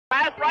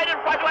pass right in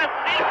front of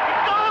Esposito.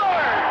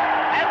 Scores!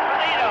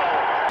 Esposito.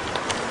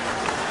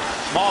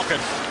 Malkin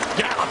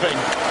galloping.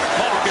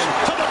 Malkin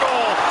to the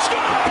goal.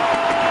 Scores!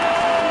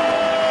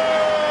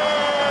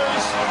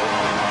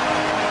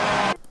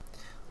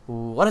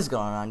 What is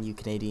going on, you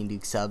Canadian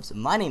Duke subs?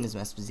 My name is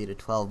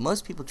Mesposito12.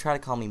 Most people try to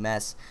call me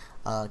Mess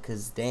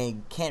because they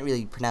can't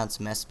really pronounce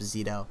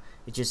Mesposito.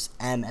 It's just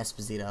M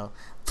Esposito.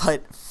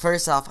 But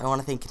first off, I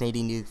want to thank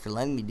Canadian Duke for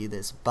letting me do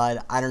this.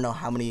 But I don't know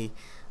how many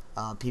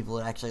people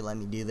would actually let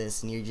me do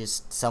this, and you're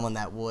just someone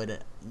that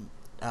would.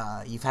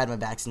 You've had my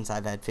back since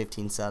I've had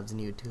 15 subs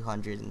and you had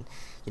 200, and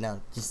you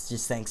know,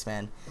 just thanks,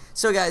 man.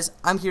 So guys,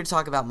 I'm here to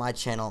talk about my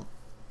channel.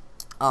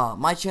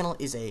 My channel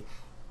is a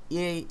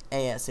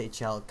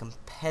EASHL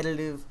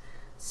competitive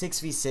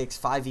 6v6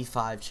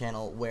 5v5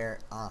 channel where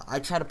I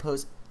try to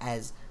post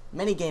as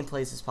many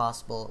gameplays as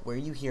possible where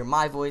you hear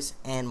my voice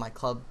and my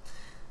club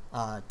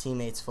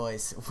teammates'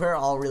 voice. We're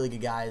all really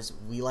good guys.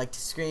 We like to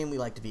scream, we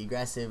like to be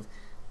aggressive,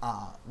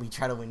 we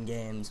try to win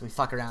games, we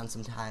fuck around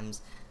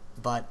sometimes,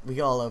 but we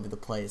go all over the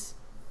place.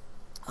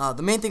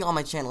 The main thing on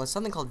my channel is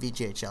something called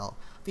VGHL.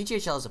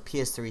 VGHL is a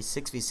PS3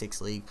 6v6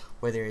 league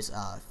where there's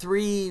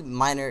three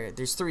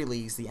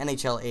leagues: the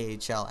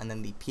NHL, AHL, and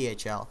then the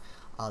PHL.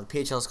 The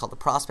PHL is called the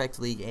Prospect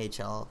League,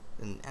 AHL,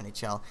 and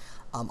NHL.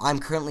 I'm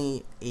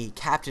currently a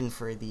captain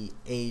for the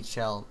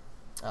AHL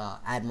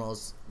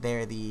Admirals.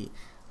 They're the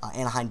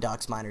Anaheim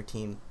Ducks minor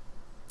team.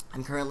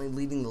 I'm currently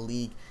leading the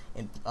league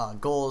in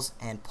goals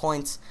and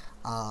points.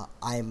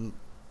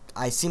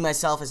 I see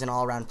myself as an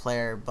all-around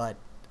player, but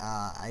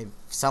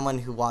someone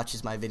who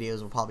watches my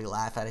videos will probably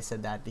laugh at I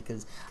said that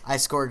because I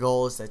score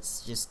goals.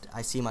 That's just,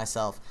 I see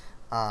myself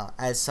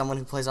as someone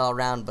who plays all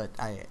around, but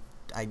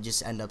I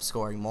just end up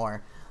scoring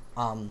more.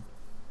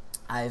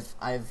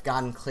 I've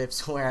gotten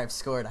clips where I've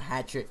scored a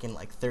hat trick in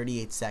like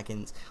 38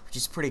 seconds, which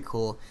is pretty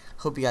cool.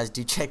 Hope you guys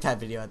do check that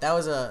video out. That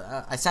was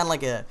I sound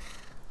like a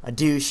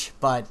douche,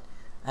 but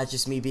that's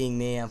just me being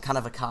me. I'm kind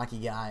of a cocky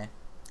guy.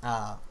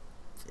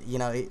 You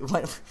know,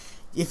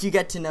 if you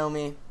get to know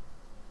me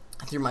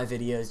through my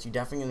videos, you're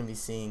definitely gonna be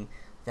seeing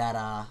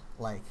that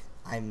like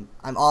I'm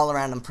all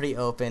around. I'm pretty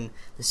open.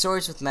 The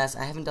stories with Mess,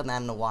 I haven't done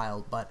that in a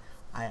while, but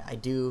I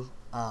do.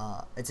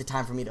 It's a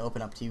time for me to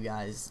open up to you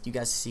guys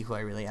to see who I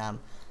really am.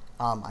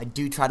 I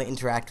do try to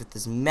interact with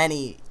as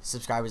many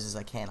subscribers as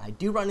I can. I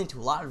do run into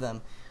a lot of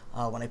them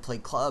when I play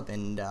club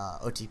and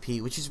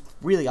OTP, which is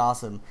really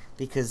awesome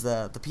because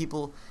the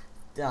people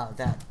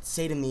that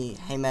say to me,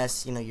 "Hey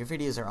Mess, you know, your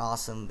videos are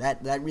awesome,"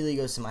 that really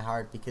goes to my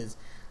heart because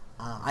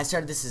I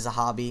started this as a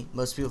hobby.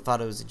 Most people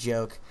thought it was a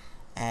joke,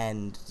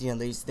 and you know,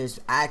 there's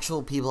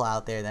actual people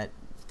out there that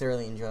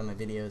thoroughly enjoy my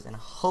videos, and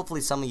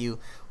hopefully some of you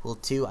will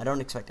too. I don't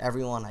expect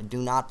everyone. I do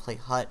not play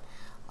HUT.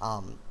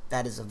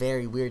 That is a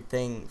very weird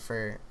thing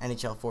for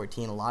NHL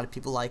 14. A lot of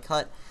people like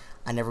HUT.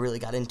 I never really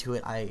got into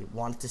it. I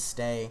wanted to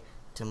stay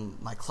to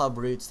my club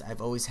roots that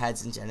I've always had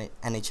since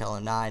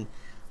NHL 09.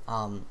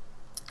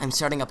 I'm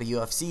starting up a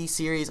UFC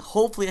series.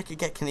 Hopefully I could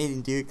get Canadian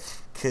Duke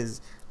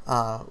because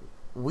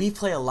we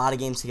play a lot of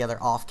games together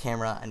off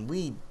camera, and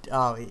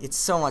it's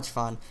so much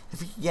fun.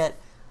 If we could get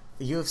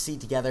the UFC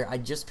together, I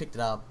just picked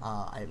it up.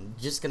 I'm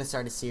just gonna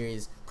start a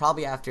series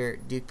probably after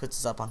Duke puts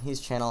this up on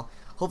his channel.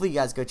 Hopefully you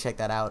guys go check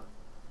that out.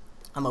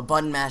 I'm a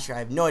button masher. I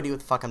have no idea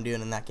what the fuck I'm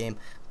doing in that game,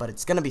 but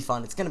it's gonna be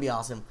fun. It's gonna be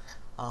awesome.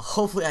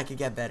 Hopefully I could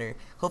get better.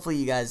 Hopefully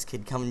you guys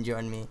could come and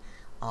join me.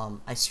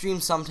 I stream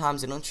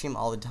sometimes. I don't stream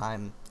all the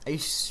time. I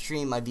used to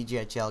stream my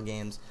VGHL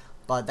games,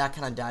 but that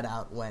kind of died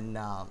out when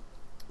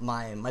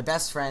my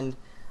best friend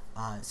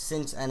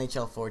since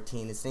NHL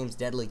 14, his name's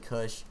Deadly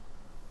Kush.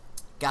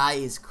 Guy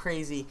is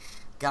crazy.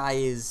 Guy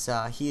is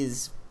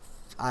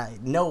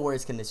no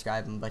words can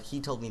describe him, but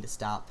he told me to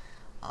stop.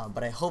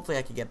 But hopefully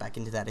I could get back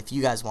into that if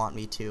you guys want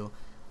me to.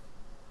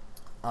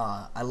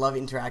 I love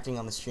interacting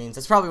on the streams.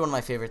 That's probably one of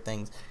my favorite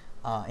things,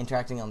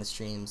 interacting on the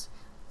streams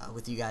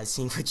with you guys,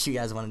 seeing what you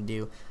guys want to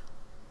do.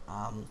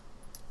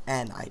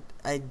 And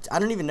I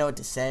don't even know what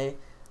to say.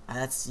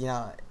 That's, you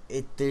know,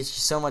 there's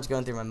just so much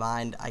going through my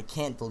mind. I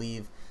can't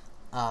believe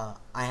I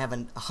have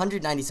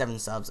 197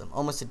 subs. I'm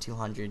almost at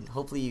 200.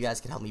 Hopefully you guys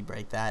can help me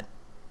break that.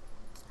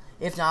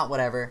 If not,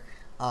 whatever.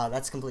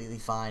 That's completely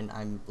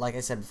fine. Like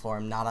I said before,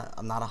 I'm not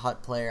a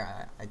HUT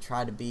player. I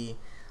try to be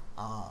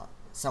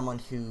someone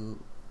who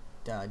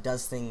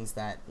does things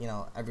that, you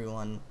know,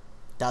 everyone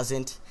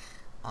doesn't.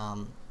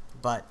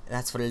 But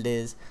that's what it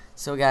is.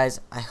 So guys,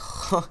 I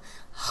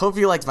hope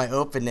you liked my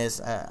openness.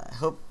 I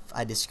hope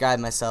I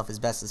described myself as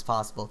best as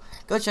possible.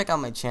 Go check out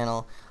my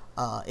channel.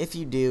 If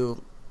you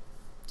do,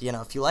 you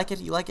know, if you like it,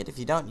 you like it. If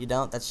you don't, you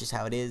don't. That's just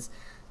how it is.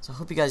 So I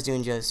hope you guys do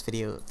enjoy this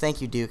video.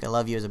 Thank you, Duke. I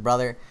love you as a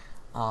brother.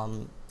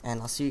 And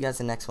I'll see you guys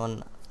in the next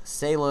one.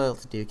 Stay loyal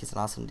to Duke. He's an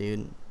awesome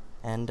dude.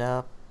 And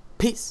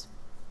peace.